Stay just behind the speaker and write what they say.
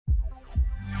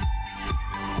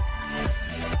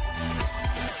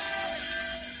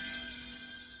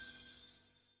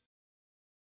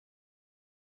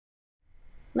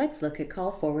Let's look at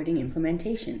call forwarding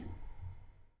implementation.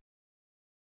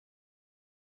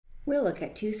 We'll look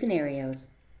at two scenarios.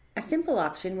 A simple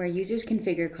option where users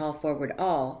configure call forward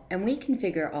all, and we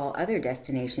configure all other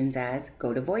destinations as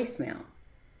go to voicemail.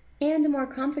 And a more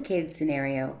complicated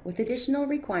scenario with additional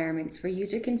requirements for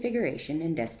user configuration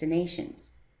and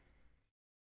destinations.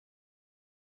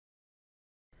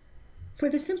 For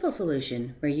the simple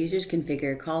solution, where users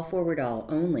configure call forward all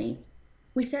only,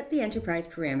 we set the enterprise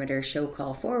parameter show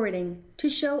call forwarding to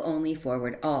show only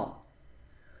forward all.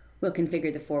 We'll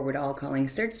configure the forward all calling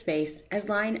search space as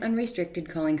line unrestricted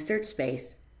calling search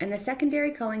space and the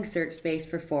secondary calling search space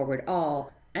for forward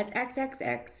all as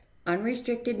XXX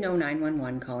unrestricted no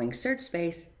 911 calling search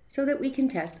space so that we can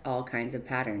test all kinds of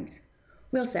patterns.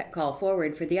 We'll set call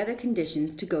forward for the other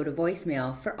conditions to go to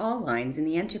voicemail for all lines in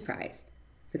the enterprise.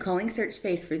 The calling search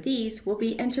space for these will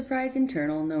be enterprise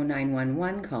internal no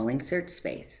 911 calling search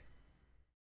space.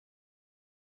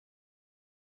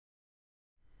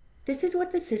 This is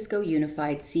what the Cisco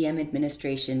Unified CM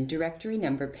Administration directory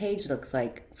number page looks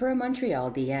like for a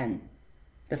Montreal DN.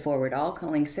 The forward all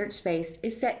calling search space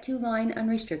is set to line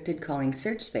unrestricted calling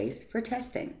search space for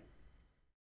testing.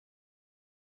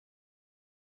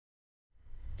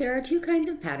 There are two kinds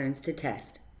of patterns to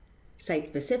test.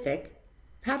 Site-specific,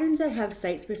 patterns that have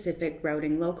site-specific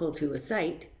routing local to a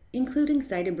site, including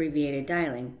site-abbreviated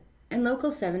dialing, and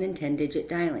local 7 and 10-digit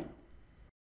dialing.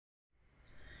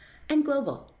 And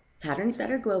global, patterns that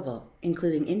are global,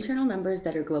 including internal numbers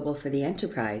that are global for the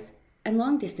enterprise, and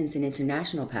long-distance and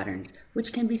international patterns,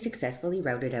 which can be successfully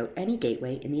routed out any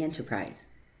gateway in the enterprise.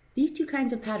 These two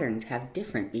kinds of patterns have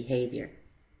different behavior.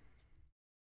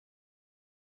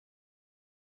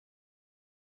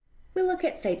 We'll look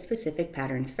at site-specific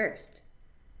patterns first.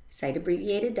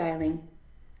 Site-abbreviated dialing,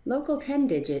 local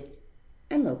 10-digit,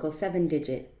 and local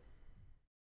 7-digit.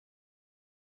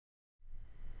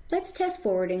 Let's test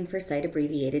forwarding for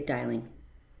site-abbreviated dialing.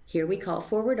 Here we call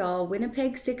forward all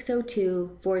Winnipeg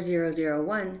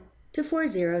 602-4001 to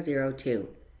 4002.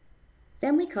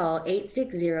 Then we call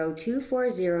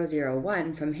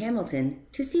 860-24001 from Hamilton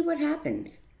to see what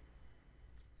happens.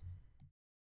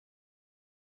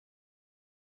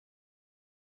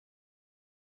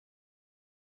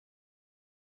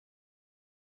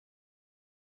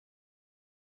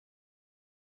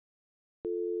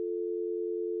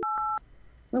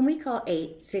 When we call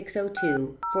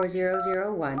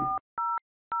 860-24001,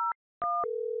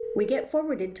 we get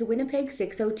forwarded to Winnipeg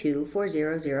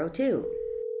 602-4002.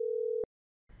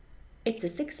 It's a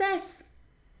success!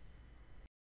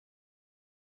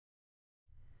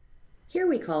 Here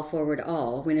we call forward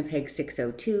all Winnipeg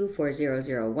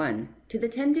 602-4001 to the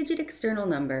 10-digit external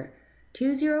number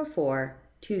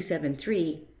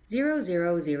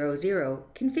 204-273-0000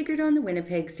 configured on the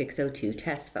Winnipeg 602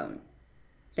 test phone.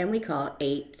 Then we call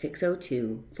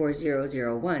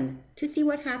 860-24001 to see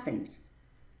what happens.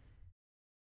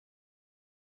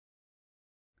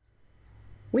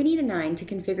 We need a 9 to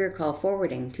configure call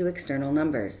forwarding to external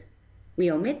numbers.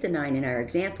 We omit the 9 in our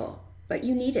example, but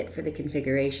you need it for the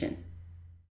configuration.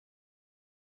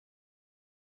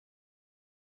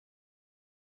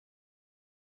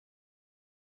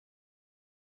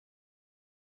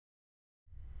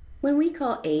 When we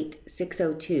call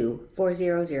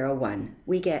 860-24001,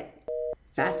 we get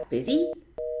fast busy?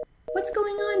 What's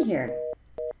going on here?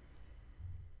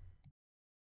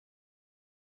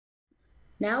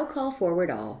 Now call forward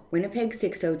all Winnipeg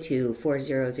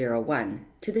 602-4001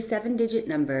 to the 7-digit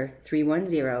number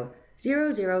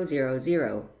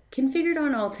 310-0000 configured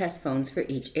on all test phones for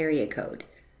each area code.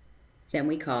 Then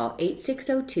we call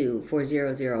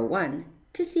 860-24001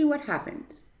 to see what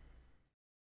happens.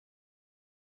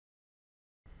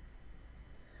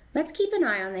 Let's keep an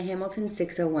eye on the Hamilton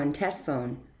 601 test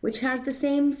phone, which has the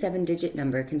same 7-digit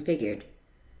number configured.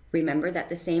 Remember that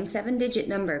the same 7-digit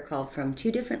number called from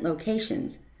two different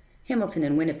locations, Hamilton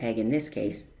and Winnipeg in this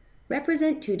case,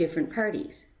 represent two different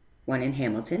parties, one in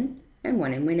Hamilton and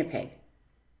one in Winnipeg.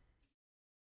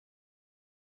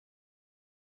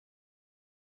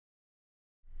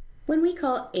 When we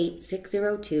call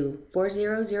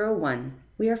 860-24001,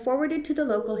 we are forwarded to the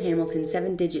local Hamilton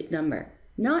 7-digit number,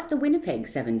 not the Winnipeg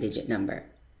 7-digit number.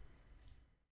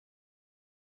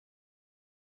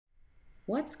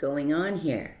 What's going on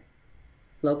here?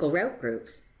 Local route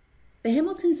groups. The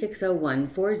Hamilton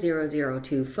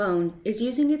 601-4002 phone is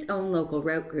using its own local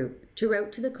route group to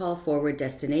route to the call forward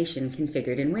destination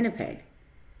configured in Winnipeg.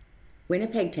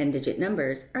 Winnipeg 10-digit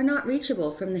numbers are not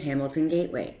reachable from the Hamilton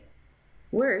gateway.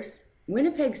 Worse,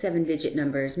 Winnipeg 7-digit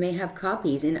numbers may have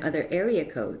copies in other area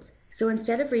codes, so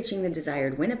instead of reaching the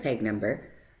desired Winnipeg number,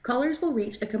 callers will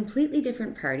reach a completely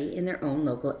different party in their own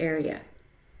local area.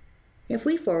 If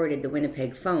we forwarded the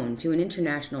Winnipeg phone to an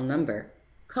international number,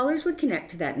 callers would connect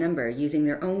to that number using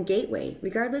their own gateway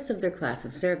regardless of their class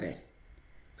of service,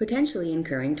 potentially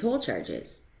incurring toll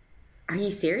charges. Are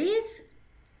you serious?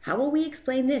 How will we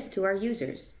explain this to our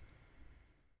users?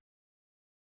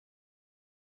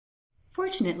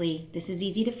 Fortunately, this is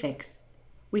easy to fix.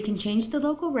 We can change the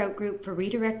local route group for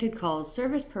redirected calls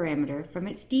service parameter from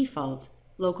its default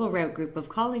local route group of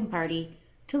calling party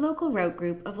to local route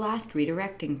group of last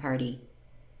redirecting party.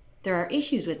 There are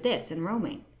issues with this in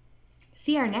roaming.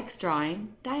 See our next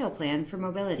drawing, dial plan for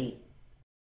mobility.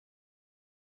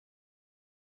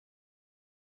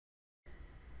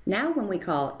 Now when we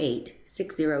call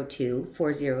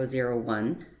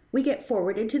 8-602-4001, we get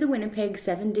forwarded to the Winnipeg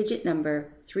 7-digit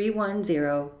number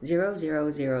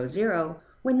 310-0000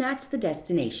 when that's the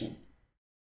destination.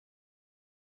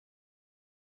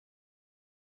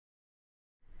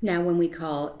 Now when we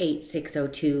call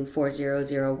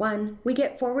 8-602-4001, we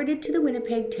get forwarded to the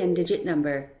Winnipeg 10-digit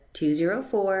number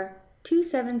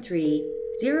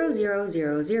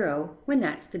 204-273-0000 when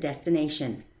that's the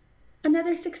destination.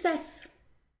 Another success!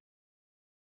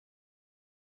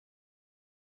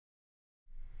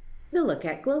 We'll look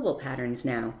at global patterns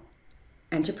now.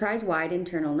 Enterprise-wide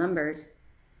internal numbers,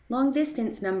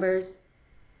 long-distance numbers,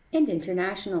 and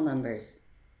international numbers.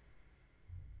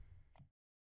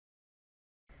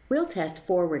 We'll test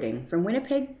forwarding from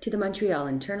Winnipeg to the Montreal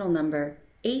internal number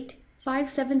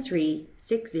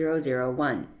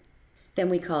 8-573-6001. Then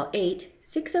we call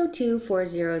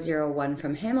 8-602-4001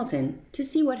 from Hamilton to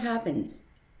see what happens.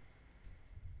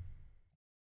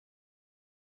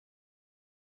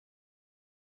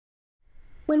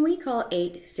 When we call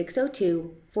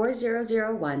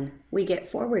 8-602-4001, we get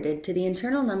forwarded to the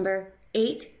internal number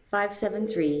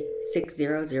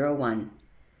 8-573-6001.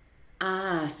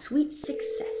 Ah, sweet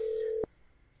success!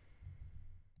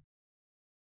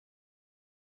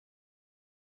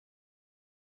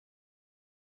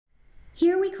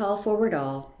 Here we call forward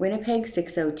all Winnipeg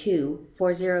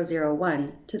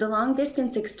 602-4001 to the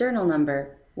long-distance external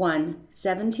number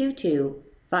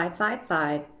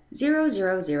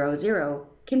 1-722-555-0000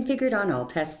 configured on all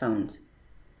test phones.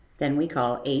 Then we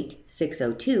call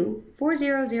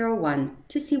 8-602-4001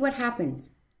 to see what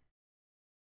happens.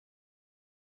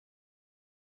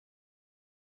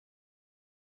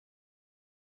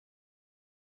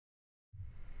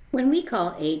 When we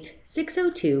call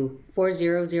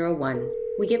 8-602-4001,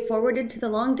 we get forwarded to the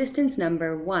long-distance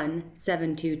number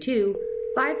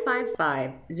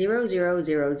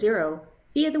 1-722-555-0000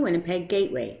 via the Winnipeg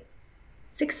Gateway.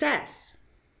 Success!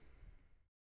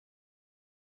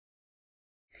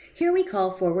 Here we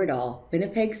call forward all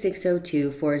Winnipeg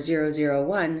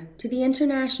 602-4001 to the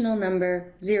international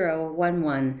number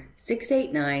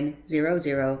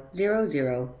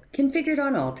 011-689-0000 configured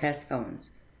on all test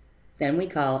phones. Then we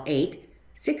call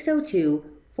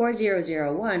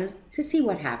 8-602-4001 to see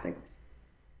what happens.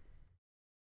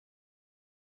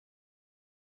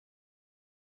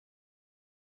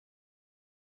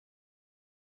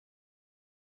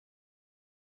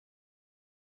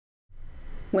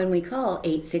 When we call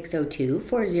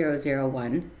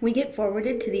 8-602-4001, we get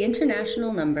forwarded to the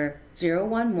international number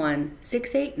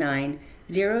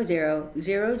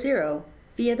 011-689-0000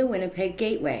 via the Winnipeg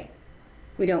Gateway.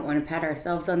 We don't want to pat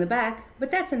ourselves on the back,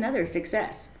 but that's another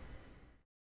success.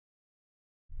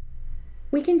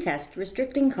 We can test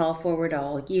restricting call forward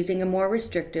all using a more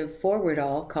restrictive forward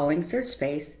all calling search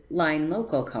space, line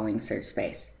local calling search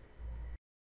space.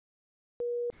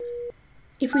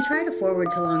 If we try to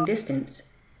forward to long distance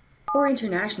or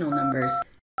international numbers,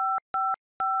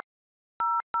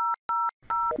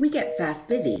 we get fast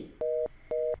busy.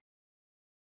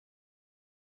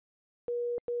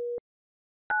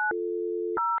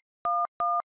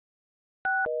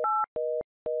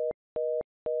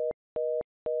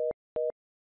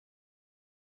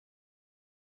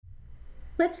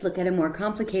 Let's look at a more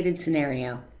complicated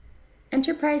scenario.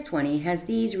 Enterprise 20 has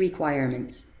these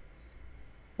requirements.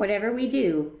 Whatever we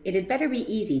do, it had better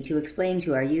be easy to explain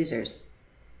to our users.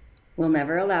 We'll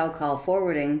never allow call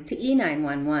forwarding to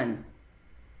E911.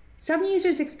 Some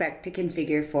users expect to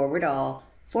configure forward all,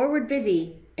 forward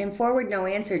busy, and forward no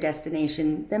answer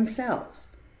destination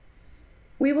themselves.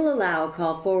 We will allow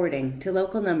call forwarding to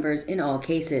local numbers in all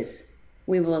cases.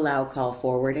 We will allow call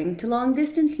forwarding to long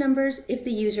distance numbers if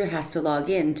the user has to log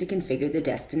in to configure the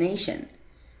destination.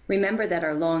 Remember that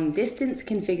our long distance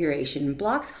configuration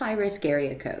blocks high-risk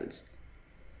area codes.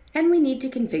 And we need to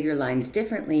configure lines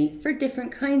differently for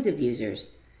different kinds of users.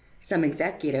 Some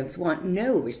executives want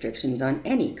no restrictions on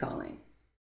any calling.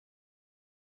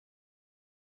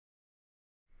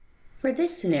 For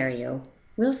this scenario,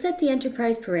 We'll set the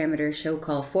enterprise parameter show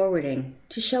call forwarding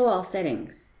to show all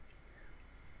settings.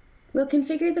 We'll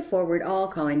configure the forward all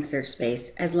calling search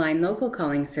space as line local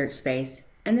calling search space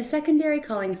and the secondary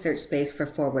calling search space for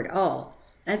forward all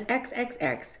as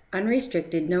XXX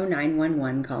unrestricted no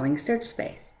 911 calling search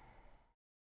space.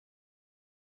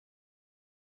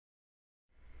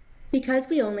 Because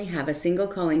we only have a single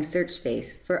calling search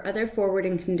space for other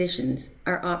forwarding conditions,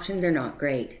 our options are not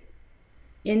great.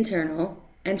 Internal,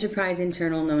 Enterprise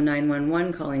Internal No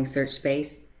 911 calling search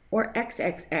space, or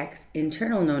XXX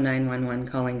Internal No 911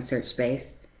 calling search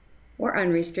space, or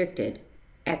Unrestricted,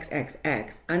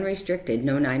 XXX Unrestricted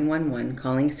No 911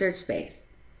 calling search space.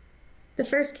 The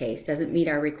first case doesn't meet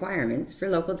our requirements for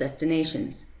local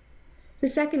destinations. The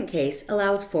second case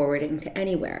allows forwarding to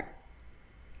anywhere.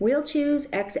 We'll choose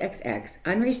XXX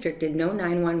Unrestricted No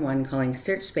 911 calling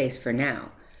search space for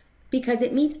now, because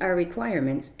it meets our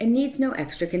requirements and needs no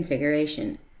extra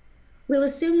configuration. We'll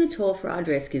assume the toll fraud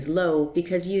risk is low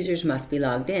because users must be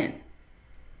logged in.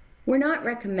 We're not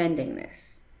recommending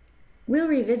this. We'll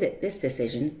revisit this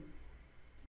decision.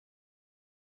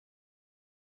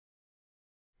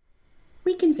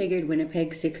 We configured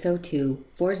Winnipeg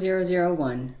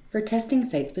 602-4001 for testing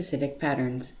site-specific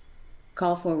patterns.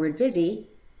 Call forward busy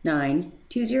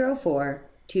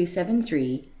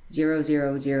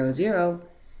 9-204-273-0000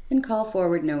 and call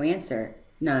forward no answer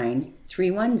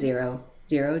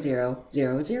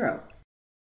 9-310-0000.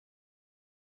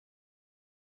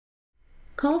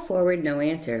 Call forward no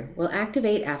answer will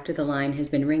activate after the line has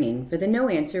been ringing for the no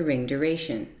answer ring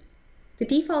duration. The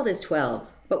default is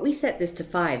 12, but we set this to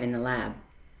 5 in the lab.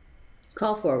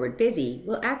 Call forward busy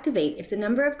will activate if the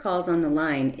number of calls on the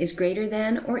line is greater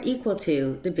than or equal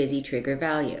to the busy trigger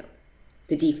value.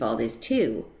 The default is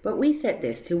 2, but we set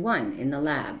this to 1 in the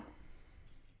lab.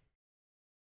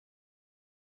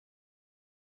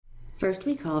 First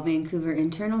we call Vancouver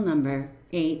internal number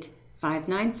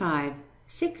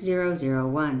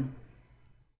 8-595-6001.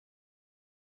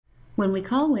 When we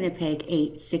call Winnipeg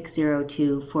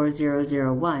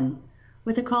 8-602-4001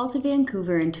 with a call to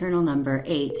Vancouver internal number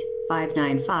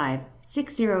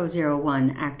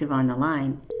 8-595-6001 active on the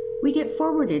line, we get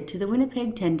forwarded to the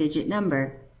Winnipeg 10-digit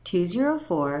number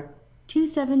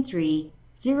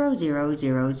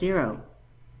 204-273-0000.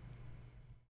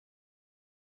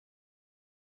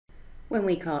 When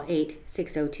we call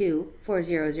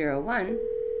 8-602-4001,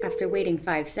 after waiting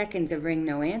 5 seconds of ring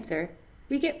no answer,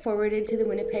 we get forwarded to the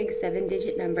Winnipeg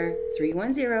 7-digit number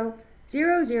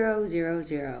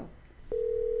 310-0000.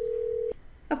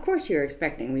 Of course you're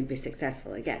expecting we'd be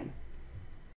successful again.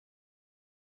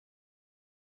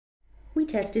 We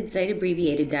tested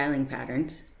site-abbreviated dialing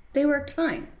patterns. They worked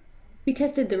fine. We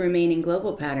tested the remaining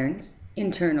global patterns,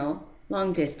 internal,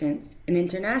 long distance, and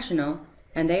international,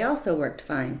 and they also worked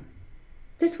fine.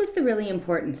 This was the really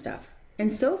important stuff,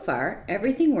 and so far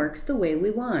everything works the way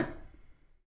we want.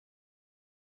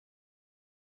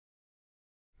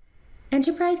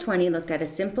 Enterprise 20 looked at a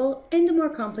simple and a more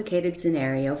complicated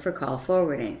scenario for call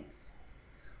forwarding.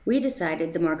 We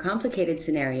decided the more complicated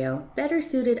scenario better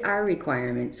suited our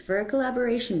requirements for a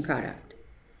collaboration product.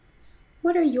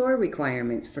 What are your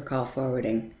requirements for call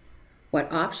forwarding?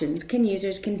 What options can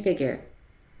users configure?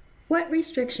 What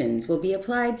restrictions will be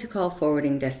applied to call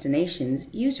forwarding destinations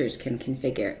users can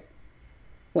configure?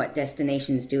 What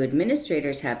destinations do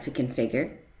administrators have to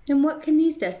configure, and what can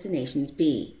these destinations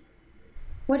be?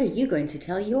 What are you going to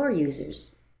tell your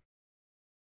users?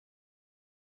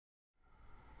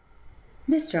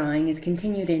 This drawing is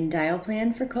continued in Dial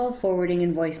Plan for Call Forwarding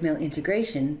and Voicemail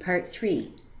Integration, Part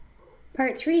 3.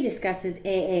 Part 3 discusses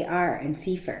AAR and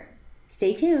CIFR.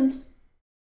 Stay tuned!